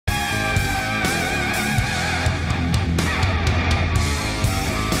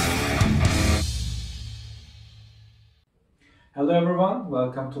Hello everyone,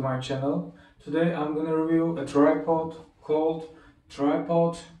 welcome to my channel. Today I'm gonna review a tripod called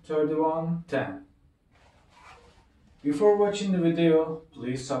Tripod 3110. Before watching the video,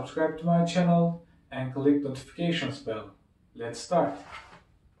 please subscribe to my channel and click notifications bell. Let's start.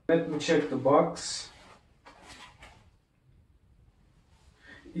 Let me check the box.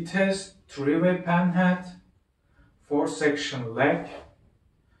 It has 3-way pen head, 4-section leg,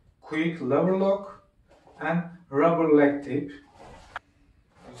 quick lever lock and rubber leg tip.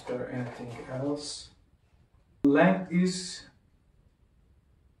 Is there anything else? Length is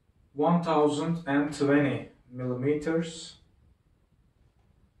 1020 millimeters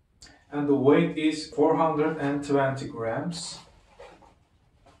and the weight is 420 grams.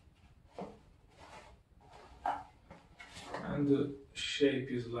 And the shape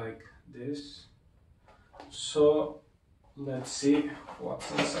is like this. So let's see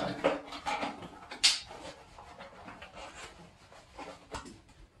what's inside.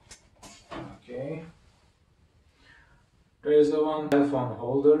 Okay, there is one cell phone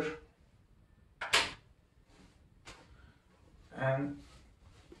holder and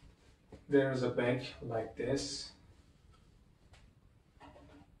there is a bag like this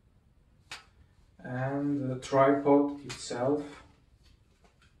and the tripod itself.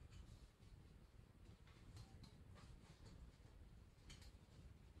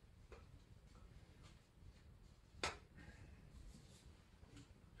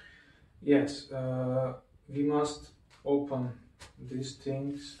 Yes, we must open these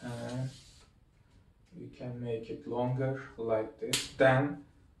things and we can make it longer like this, then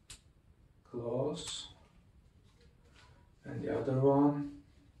close, and the other one.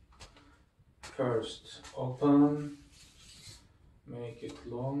 First open, make it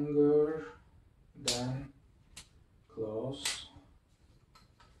longer, then close,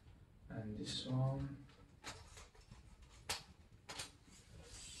 and this one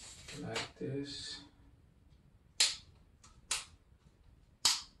like this.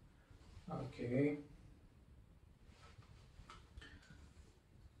 Okay,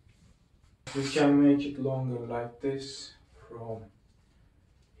 we can make it longer like this from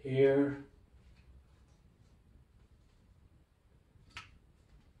here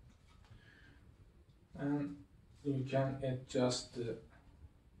and you can adjust the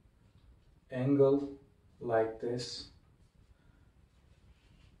angle like this.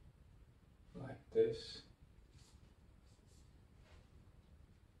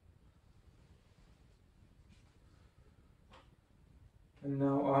 And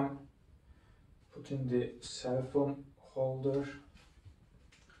now I'm putting the cell phone holder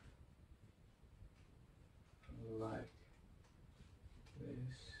like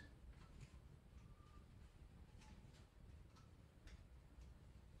this.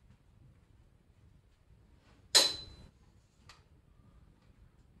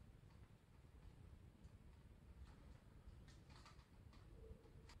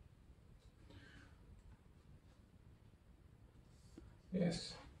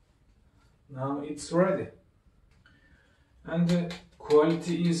 Yes, now it's ready. And the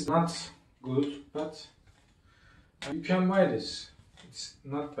quality is not good, but you can buy this. It's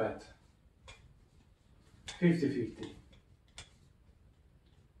not bad. 50-50.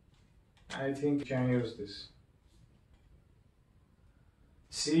 I think you can use this.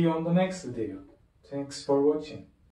 See you on the next video. Thanks for watching.